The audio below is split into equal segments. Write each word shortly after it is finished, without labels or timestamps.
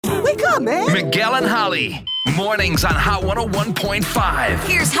on, man. Miguel and Holly. Mornings on Hot 101.5.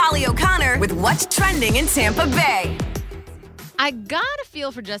 Here's Holly O'Connor with what's trending in Tampa Bay. I got a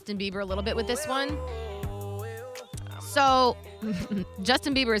feel for Justin Bieber a little bit with this one. So,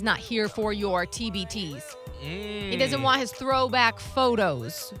 Justin Bieber is not here for your TBTs. He doesn't want his throwback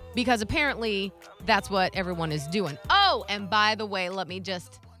photos because apparently that's what everyone is doing. Oh, and by the way, let me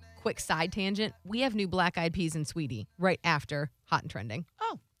just quick side tangent. We have new Black Eyed Peas and Sweetie right after Hot and Trending.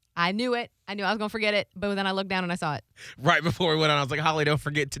 Oh. I knew it. I knew I was going to forget it, but then I looked down and I saw it. Right before we went on, I was like, Holly, don't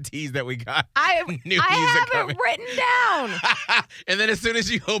forget to tease that we got I new music have coming. it written down. And then as soon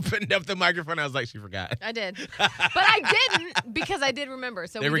as you opened up the microphone, I was like, she forgot. I did. But I didn't because I did remember.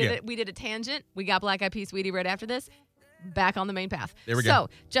 So There we go. we did a tangent. We got Black Eyed Peas Sweetie right after this. Back on the main path. There we go. go. So,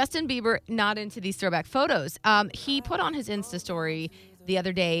 Justin Bieber, not into these throwback photos. He put on his Insta story the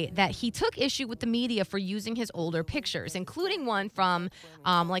other day that he took issue with the media for using his older pictures, including one from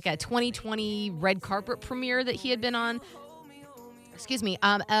like a 2020 red carpet premiere that he had been on.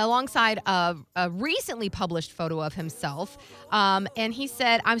 Alongside a recently published photo of himself. And he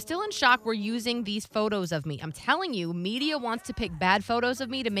said, I'm still in shock we're using these photos of me. I'm telling you, media wants to pick bad photos of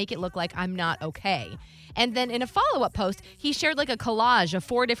me to make it look like I'm not okay. And then in a follow-up post, he shared like a collage of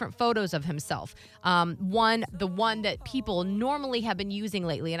 4 different photos of himself. The one that people normally have been using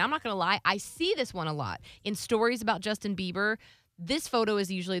lately. And I'm not going to lie, I see this one a lot in stories about Justin Bieber. This photo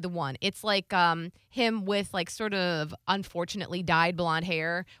is usually the one. It's like him with like sort of unfortunately dyed blonde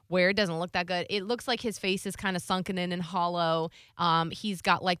hair where it doesn't look that good. It looks like his face is kind of sunken in and hollow. He's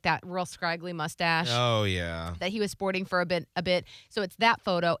got like that real scraggly mustache. Oh, yeah. That he was sporting for a bit. So it's that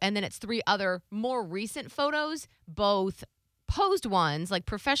photo. And then it's 3 other more recent photos, both posed ones, like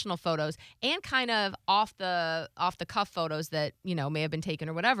professional photos, and kind of off the cuff photos that, you know, may have been taken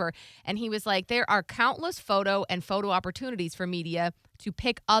or whatever. And he was like, there are countless photo opportunities for media to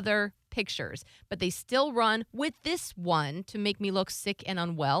pick other pictures, but they still run with this one to make me look sick and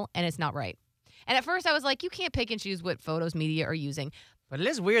unwell, and it's not right. And at first I was like, you can't pick and choose what photos media are using. But it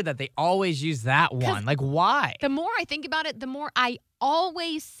is weird that they always use that one. Like, why? The more I think about it, the more I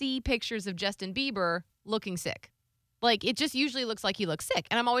always see pictures of Justin Bieber looking sick. Like, it just usually looks like he looks sick.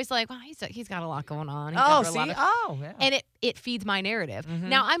 And I'm always like, well, he's got a lot going on. Yeah. And it feeds my narrative. Mm-hmm.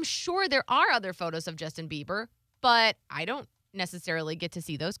 Now, I'm sure there are other photos of Justin Bieber, but I don't necessarily get to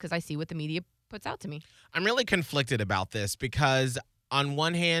see those because I see what the media puts out to me. I'm really conflicted about this because on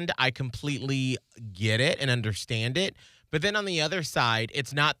one hand, I completely get it and understand it. But then on the other side,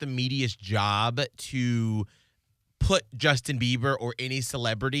 it's not the media's job to put Justin Bieber or any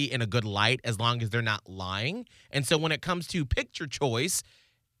celebrity in a good light as long as they're not lying. And so when it comes to picture choice,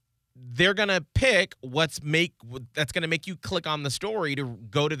 they're going to pick that's going to make you click on the story to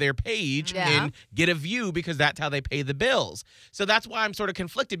go to their page and get a view because that's how they pay the bills. So that's why I'm sort of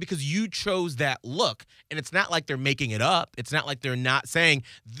conflicted because you chose that look. And it's not like they're making it up. It's not like they're not saying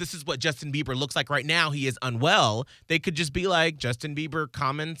this is what Justin Bieber looks like right now. He is unwell. They could just be like Justin Bieber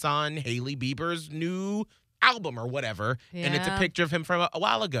comments on Hailey Bieber's new album or whatever, and it's a picture of him from a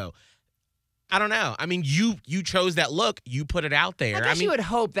while ago. I don't know. I mean, you chose that look. You put it out there. I guess you would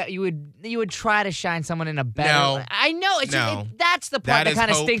hope that you would try to shine someone in a better. No. I know. It's that's the part that kind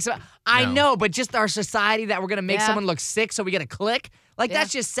of stinks. I know, but just our society that we're gonna make someone look sick, so we get a click. Like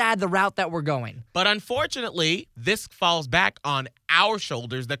that's just sad. The route that we're going. But unfortunately, this falls back on our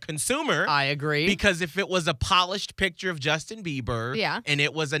shoulders, the consumer. I agree. Because if it was a polished picture of Justin Bieber, and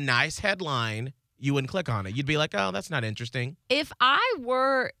it was a nice headline, you wouldn't click on it. You'd be like, oh, that's not interesting. If I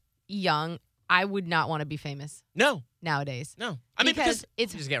were young, I would not want to be famous. No. Nowadays. No. I mean, because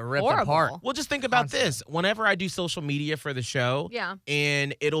it's just get ripped horrible. apart. Well, just think about this. Whenever I do social media for the show,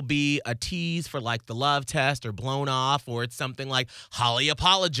 and it'll be a tease for like the love test or blown off, or it's something like Holly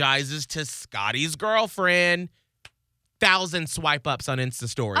apologizes to Scotty's girlfriend. 1,000 swipe ups on Insta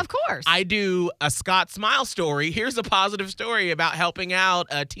story. Of course. I do a Scott Smile story. Here's a positive story about helping out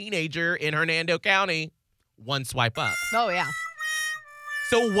a teenager in Hernando County. 1 swipe up. Oh, yeah.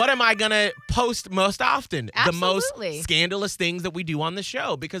 So what am I going to post most often? Absolutely. The most scandalous things that we do on the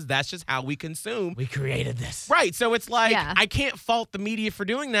show because that's just how we consume. We created this. Right. So it's like I can't fault the media for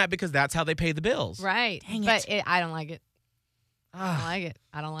doing that because that's how they pay the bills. Right. Dang but I don't like it. I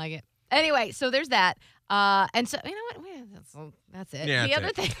don't like it. Anyway, so there's that. And so, you know what? That's it. Yeah, the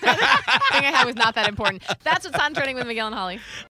that's other it. thing I had was not that important. That's what's on Trending with Miguel and Holly.